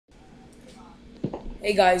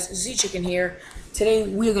Hey guys, Z-Chicken here. Today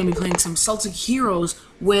we are going to be playing some Celtic Heroes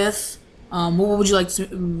with what would you like to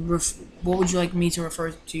what would you like me to refer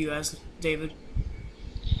to you as, David?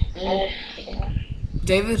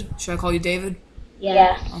 David? Should I call you David?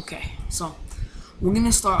 Yeah. Okay. So we're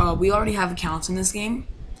gonna start. We already have accounts in this game,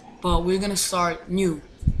 but we're gonna start new.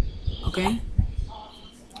 Okay.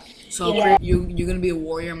 So Yeah. you're gonna be a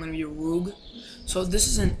warrior. I'm gonna be a rogue. So this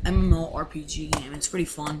is an mmorpg game. It's pretty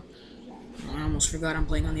fun. I almost forgot I'm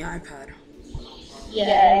playing on the iPad.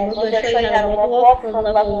 Yeah, and we're gonna show you how to level up from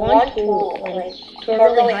level 1 to a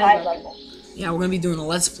really high level. Yeah, we're gonna be doing a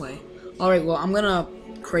let's play. Alright, well I'm gonna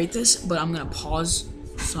create this, but I'm gonna pause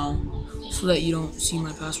so that you don't see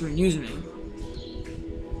my password and username.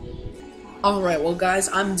 Alright, well guys,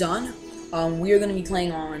 I'm done. We are gonna be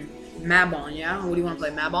playing on Mabon, yeah? What do you wanna play?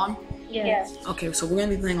 Mabon? Yeah. Okay, so we're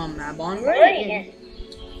gonna be playing on Mabon. Right.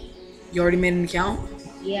 You already made an account?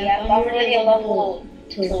 Yeah, I'm already at level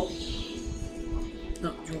 2.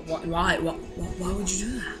 No, why would you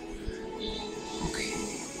do that? Okay,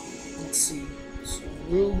 let's see. So,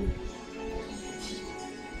 Rube.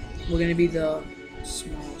 We're gonna be the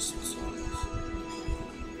smallest size.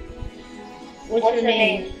 What's your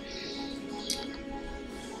name?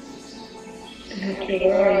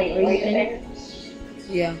 Okay, alright, are you in?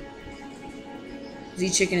 Yeah.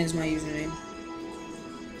 Z-Chicken is my username.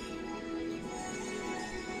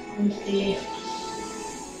 Let's see.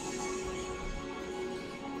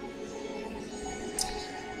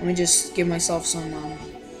 Let me just give myself some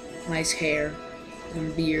nice hair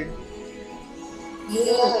and beard.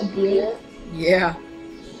 Yeah, beard. Yeah.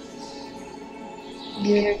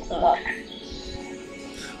 Beard sucks.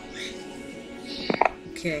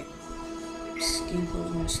 Okay. Skin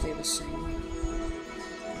color's gonna stay the same.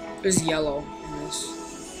 There's yellow in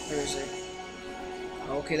this. Where is it?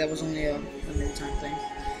 Oh, okay, that was only a limited time thing.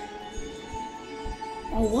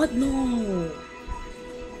 Oh, what? No.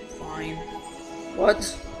 Fine.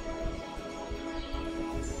 What?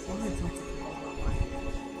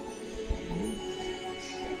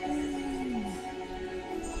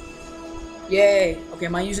 Yay! Okay,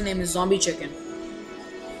 my username is Zombie Chicken.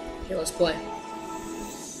 Okay, let's play.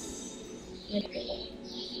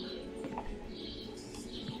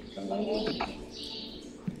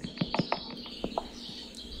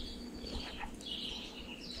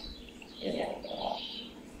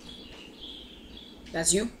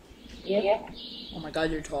 That's you? Yeah. Oh my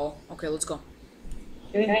god, you're tall. Okay, let's go.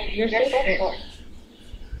 You're so short.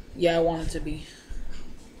 Yeah, I want it to be.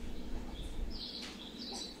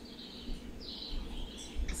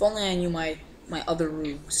 If only I knew my other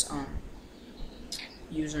rogue's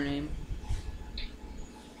username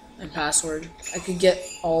and password. I could get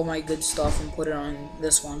all my good stuff and put it on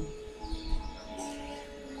this one.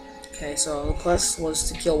 Okay, so the quest was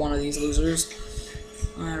to kill one of these losers.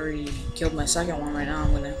 I already killed my second one. Right now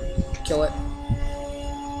I'm gonna kill it.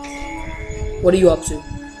 What are you up to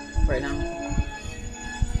right now?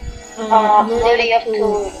 I'm already up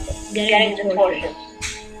to getting the torches.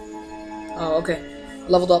 Oh, okay.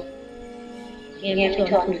 Leveled up. Yeah, me too.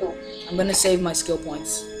 I'm gonna save my skill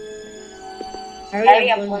points. I already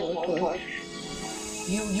have one torch.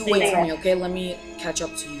 You wait for me, okay? Let me catch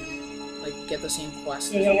up to you. Like, get the same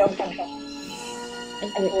quest. Yeah.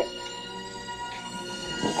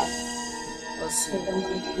 Let's see. Okay,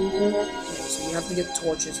 so you have to get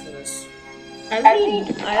torches for this. I already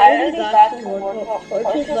got some more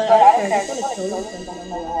torches, but I just want to kill you something on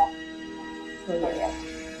the wall.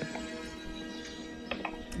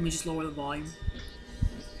 Let me just lower the volume.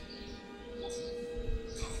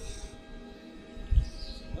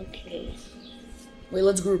 Okay. Wait,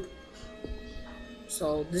 let's group.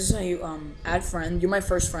 So this is how you add friend. You're my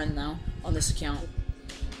first friend now on this account.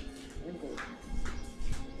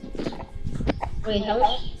 Wait, how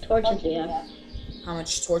much torches do you have? How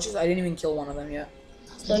much torches? I didn't even kill one of them yet.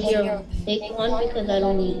 So here, take one because I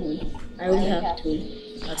don't need one. I only have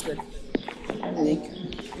 2. That's good. Thank you.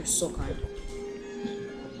 You're so kind.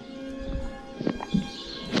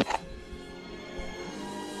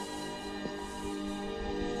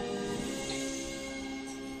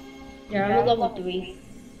 Yeah, I'm at level 3.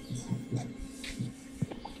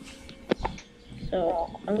 So,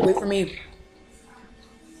 I'm Wait for me.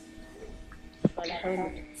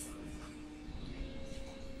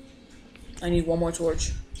 I need one more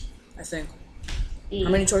torch, I think. How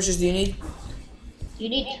many torches do you need? You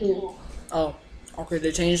need 2. Oh, okay,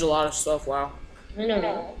 they changed a lot of stuff, wow.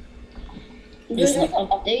 No. There's an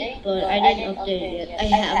update, but I didn't update it yet. I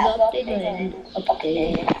have the update, but I didn't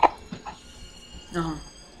update it. Uh-huh.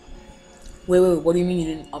 Wait, what do you mean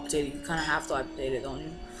you didn't update it? You kind of have to update it, don't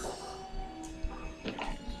you?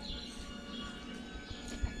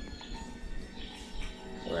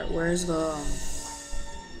 Where's the?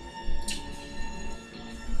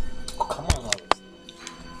 Oh, come on, Alex.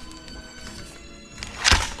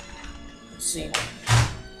 Let's see.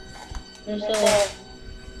 There's a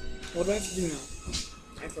What do I have to do now?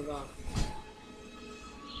 I forgot.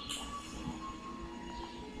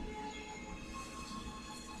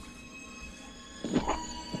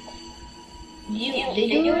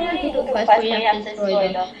 did you already do the quest where you have to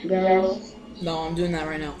destroy the barrels? No, I'm doing that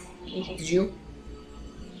right now. Did you?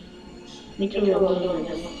 Me too.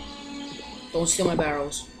 Don't steal my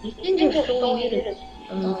barrels. These things are so weird.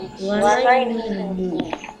 Why are you even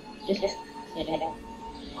move? Just sit down.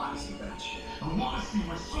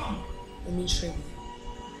 Let me show you.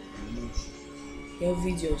 You have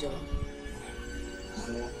video, Joe.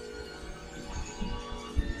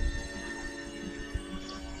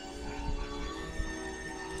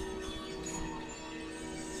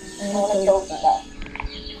 I want to kill that.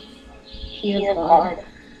 He's a guard.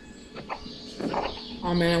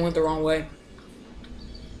 Oh man, I went the wrong way.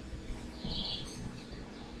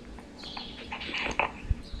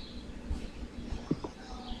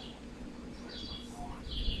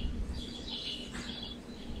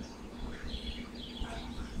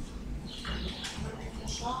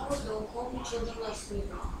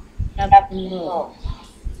 No.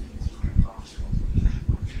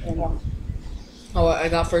 Oh, I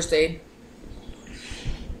got first aid.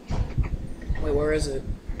 Wait, where is it?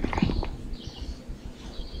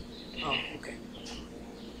 Oh, okay.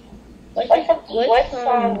 Let's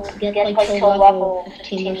get like to level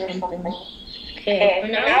 15 or something. Okay, for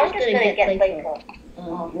now I'm just gonna get like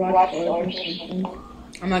rock sword or something.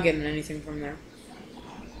 I'm not getting anything from there.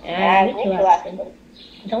 Yeah, me too, actually.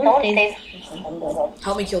 Someone stays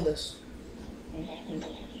Help me kill this.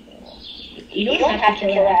 You don't have to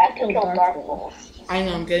kill it, I have to kill Dark Wolf. I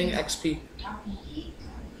know, I'm getting XP.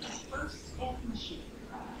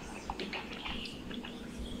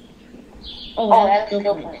 Oh, that's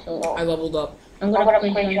still point, so I leveled up. I'm gonna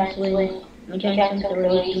play Giant Swing. My Giant Swing's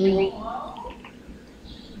already 3.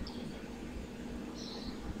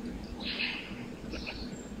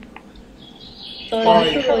 So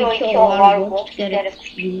you should really kill a lot of wolves to get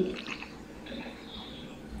XP.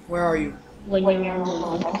 Where are you? When you're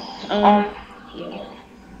on here.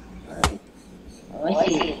 Oh, I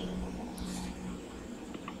see it.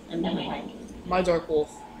 I'm behind you. My Dark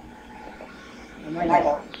Wolf. I'm right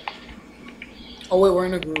there. Oh wait, we're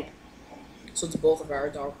in a group. So it's both of our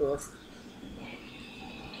Dark Wolf.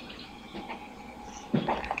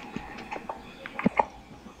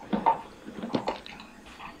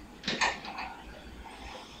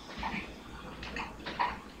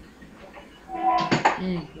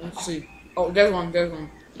 Let's see. Oh, there's one, there's one.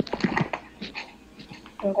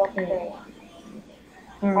 Okay.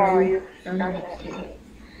 Where are you?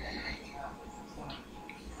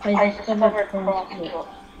 I discovered crossbow.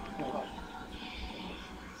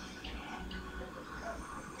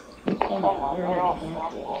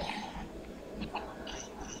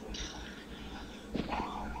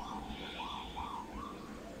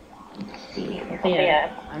 Yeah,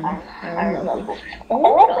 I'm level.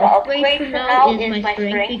 All the upgrade for now is my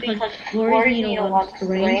strength because Glory need a lot of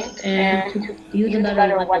strength and to use a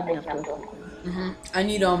better weapon you have to. I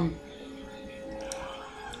need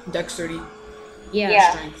dexterity.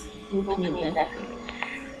 Yeah. Strength.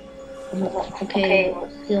 Okay,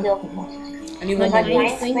 still. I need My one more giant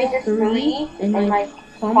wolf. strength is 3 and my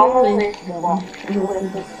combo is 1.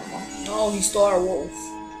 Oh, he stole our wolf.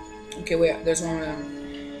 Okay, wait, there's one of them.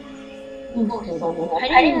 I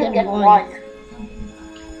didn't get 1.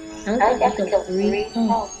 I only got 3.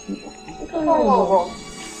 Oh,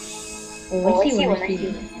 I see what I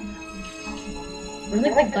see. We're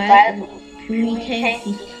like the guy that puny tank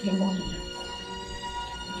these things.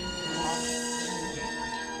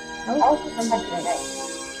 How is this right?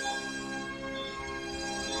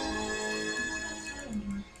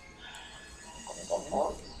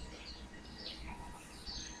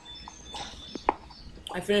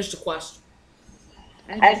 I finished the quest.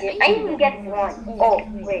 I didn't get 1. Oh,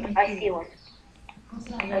 wait, I see one.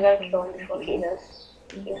 I gotta kill him before he does.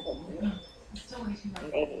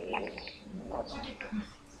 Maybe.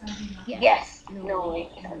 Yes! No, wait.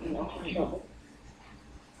 No.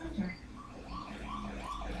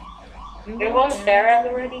 You're going to Farad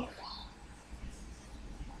already?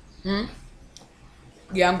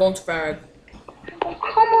 Yeah, I'm going to Farad. Oh,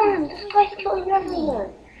 come on! This guy's killing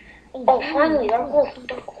everyone! Oh, finally, our wolf.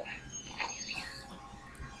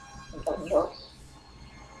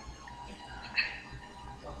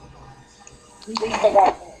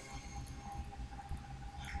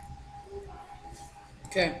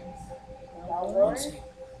 Okay. Let's see.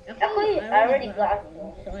 Actually, I already got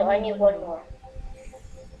one, so I need one more.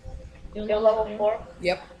 You're level 4?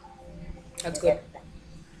 Yep, that's good.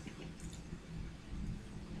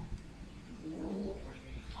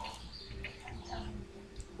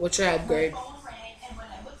 What should I upgrade?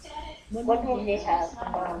 What move they have?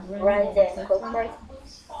 Run and quick break.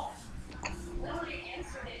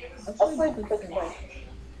 Upgrade quick break.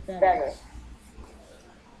 Better.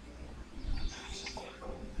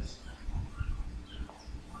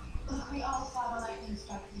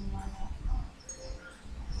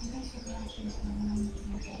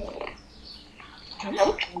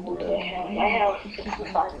 Okay, I have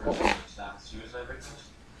 65 gold.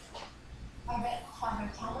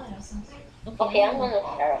 Okay, I'm gonna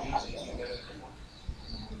start.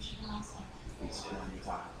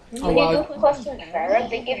 Oh When you wow. do quest in Farah,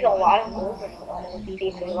 they give you a lot of gold and a lot of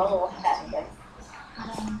XP, so you level up faster.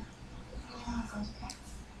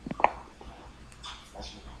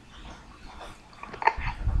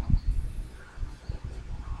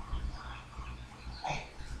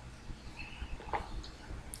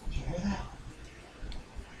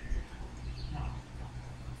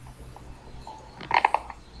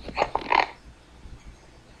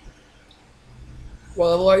 What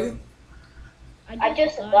level are you? I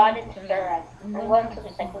just got into Farah. I'm going to the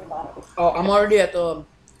second bottom. Oh, I'm already at the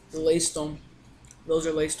Laystone. Those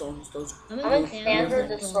are Laystones. Those. I'm in Standard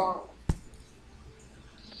the Strong.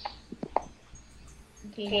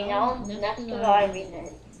 Okay, now next to the arena.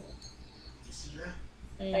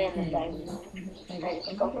 I am the diamond. I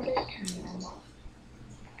discovered it.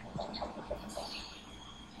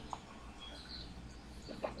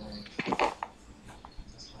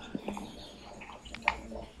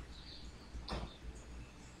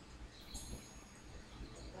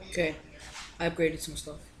 Okay, I upgraded some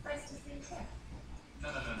stuff.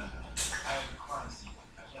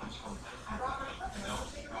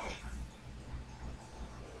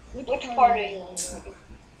 Which part are you in?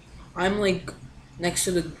 I'm like next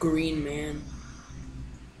to the green man.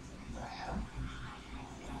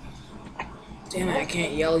 Damn it, I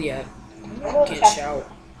can't yell yet. I can't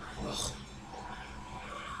shout. Ugh.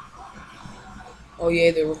 Oh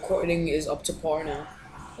yeah, the recording is up to par now.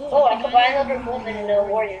 Oh, I could buy another move in the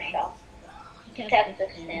warrior shop. Tap the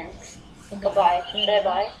stance. Goodbye. Should I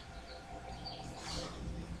buy?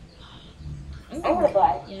 I'm gonna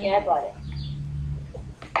buy. Yeah, I bought it.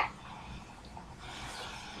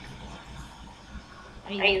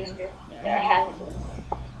 I used it. There, I have it.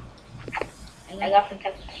 I got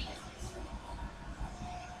protected.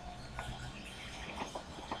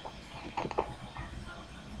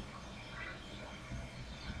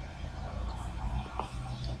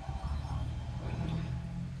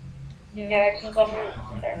 Yeah, I discovered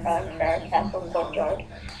Farah Castle Courtyard.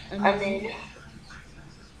 I'm in.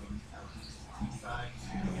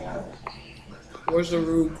 Where's the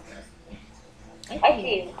rube? I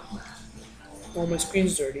see you. Oh, my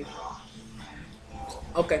screen's dirty.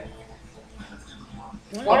 Okay.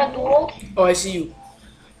 Want a duel? Oh, I see you.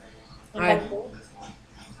 Hi.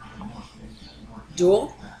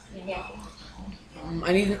 Duel? Yeah.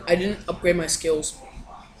 I didn't upgrade my skills.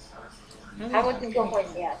 How much skill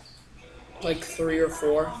points do you have? Like 3 or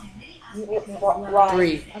 4. Why?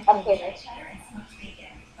 3. Upgrade it.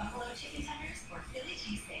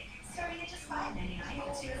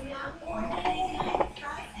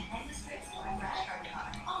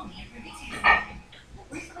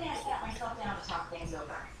 Recently, I sat myself down to talk things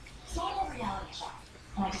over. So I have a reality check,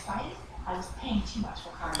 and I decided I was paying too much for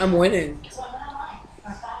cars. I'm winning. So I went online for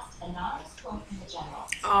a fast, anonymous quote from the general.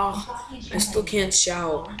 Oh, I still can't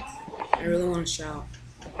shout. I really want to shout.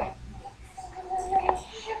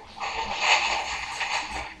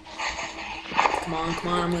 Come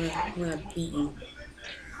on, I'm gonna beat you.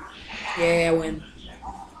 Yeah, I win.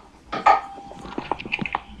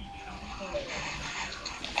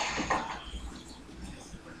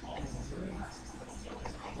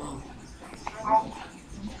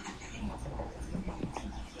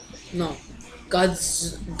 No.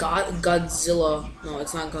 Godzilla. No,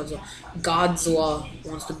 it's not Godzilla. Godzilla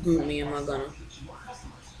wants to boot me. I'm not gonna.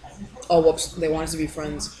 Oh, whoops. They want us to be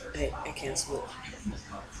friends. I canceled it.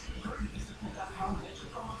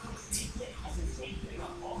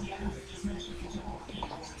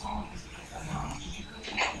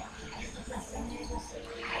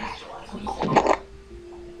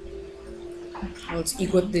 Let's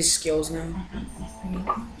equip these skills now.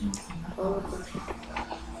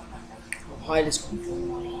 Hide is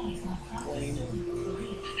lame.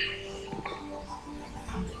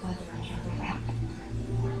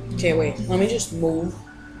 Okay, wait. Let me just move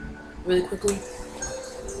really quickly.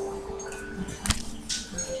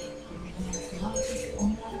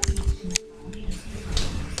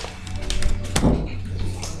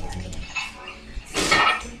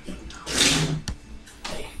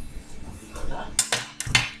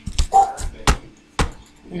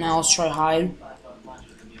 Now let's try hide.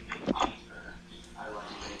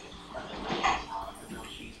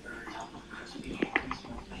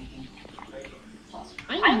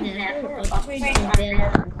 I never upgrade my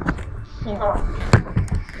bed. So,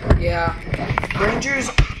 Yeah.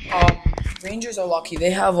 Rangers are lucky.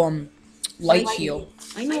 They have light heal.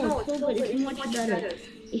 I know it's cool, but it's much better.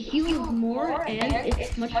 It heals more and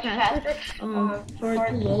it's much faster for it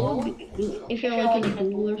to load if you're like in a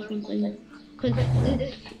duel or something. Cause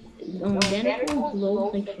this damage wounds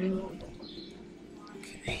loads like crazy.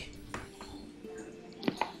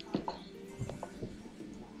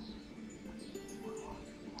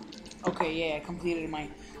 Okay, yeah, I completed my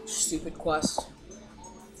stupid quest.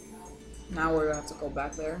 Now we're gonna have to go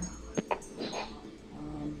back there.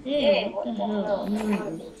 Hey, what the hell? I'm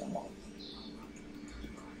gonna do stuff.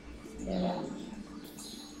 Yeah.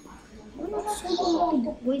 I'm not supposed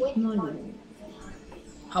to waste money.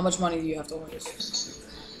 How much money do you have to waste?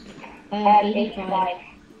 85.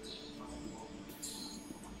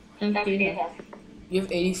 Thanks to you. You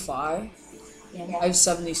have 85? Yeah. I have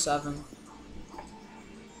 77.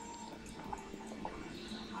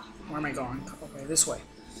 Where am I going? Okay, this way.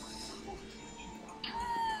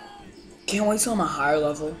 Can't wait till I'm a higher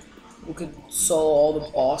level. We could solo all the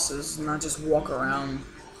bosses and not just walk around.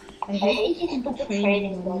 I hate these stupid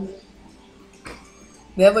training ones.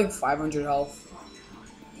 They have like 500 health.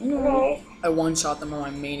 No. I one-shot them on my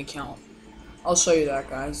main account. I'll show you that,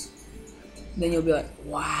 guys. Then you'll be like,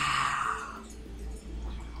 wow.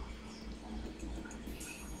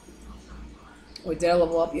 Wait, did I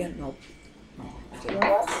level up yet? Nope. No, I didn't.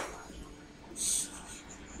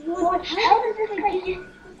 What? How does this guy get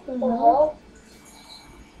the hell?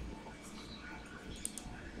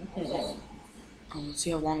 Okay. Let's see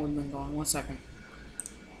how long we've been going. 1 second.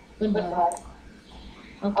 Goodbye.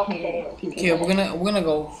 Okay. Okay, we're gonna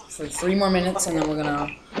go for 3 more minutes and then we're gonna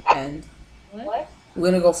end. What?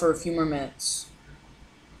 We're gonna go for a few more minutes.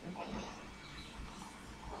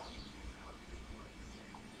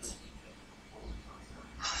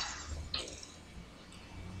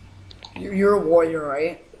 You're a warrior,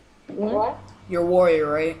 right? What? You're a warrior,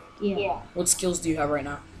 right? Yeah. What skills do you have right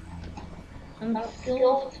now? I'm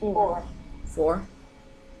skilled 4. 4?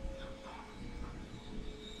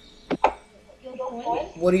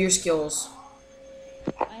 What are your skills?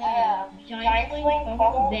 I have giant swing,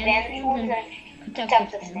 bubble, bandit wounds, and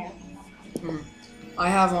protective stance. I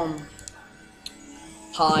have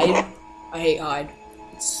hide. I hate hide.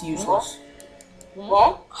 It's useless.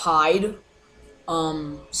 What? Hide.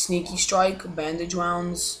 Sneaky strike, bandage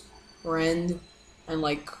rounds, rend, and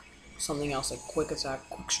like something else like quick attack,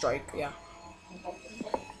 quick strike. Yeah.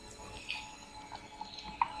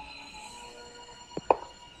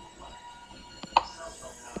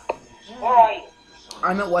 Where are you?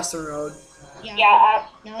 I'm at Western Road. Yeah,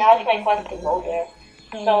 now it's my quest to go there.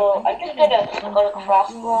 So I'm just gonna go to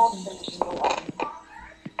Crossroads and just go up.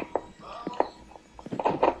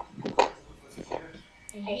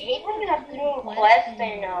 I hate when you have to do quests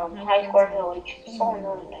in High Score Village. It's so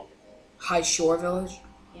annoying. High Shore Village.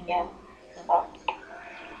 Yeah.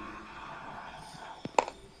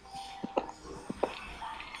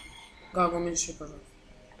 Gargoyle Shipper.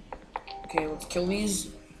 Okay, let's kill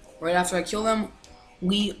these. Right after I kill them,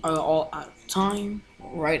 we are all out of time.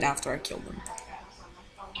 Right after I kill them.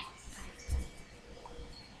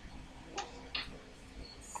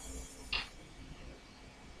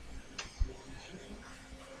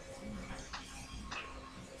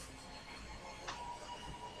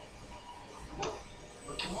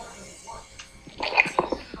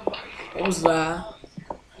 What was that?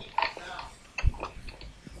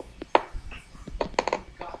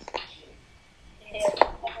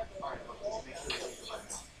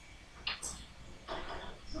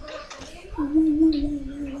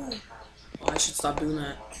 I should stop doing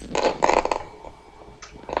that.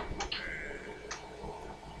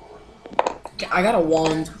 Okay, I got a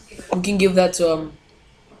wand. We can give that to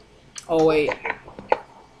Oh wait.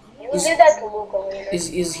 You can give that to Luca later.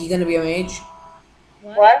 Is he gonna be a mage?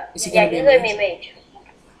 What? Is he Yeah, gonna be he's a gonna be a mage?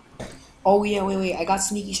 mage. Oh yeah, wait. I got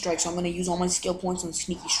sneaky strike, so I'm gonna use all my skill points on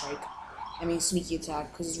sneaky strike. I mean sneaky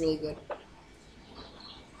attack, because it's really good.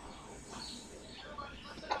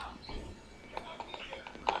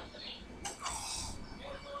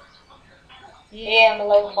 Yeah, I'm a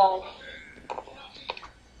level 5.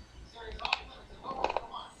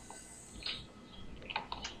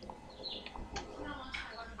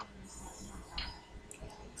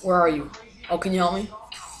 Where are you? Oh, can you help me?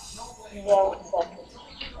 Yeah, 1 second.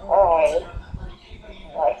 Alright.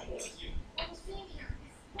 I see.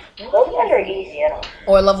 Those guys are easy, I don't know.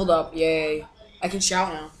 Oh, I leveled up. Yay. I can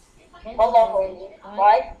shout now. What level are you?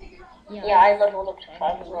 5? Yeah, I leveled up to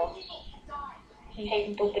 5 as well.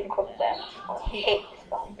 Hate stupid cookbacks. I hate this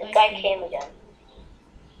guy. This guy came again.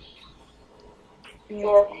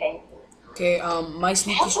 You're okay. Okay, my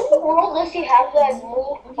sneaky. How in the world does he have that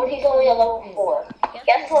move when he's only a level 4?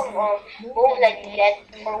 Guess some move that you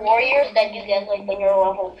get for warriors that you get like when you're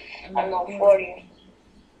level, I don't know, 40.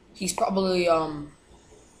 He's probably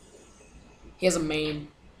he has a main.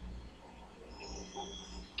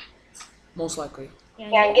 Most likely.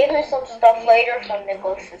 Yeah, and give me some stuff later from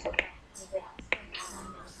negotiation.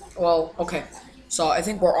 Well, okay. So I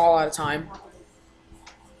think we're all out of time.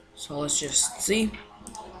 So let's just see.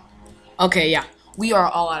 Okay, yeah. We are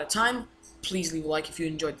all out of time. Please leave a like if you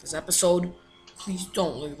enjoyed this episode. Please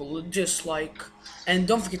don't leave a dislike. And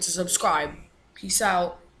don't forget to subscribe. Peace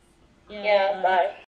out. Yeah, bye.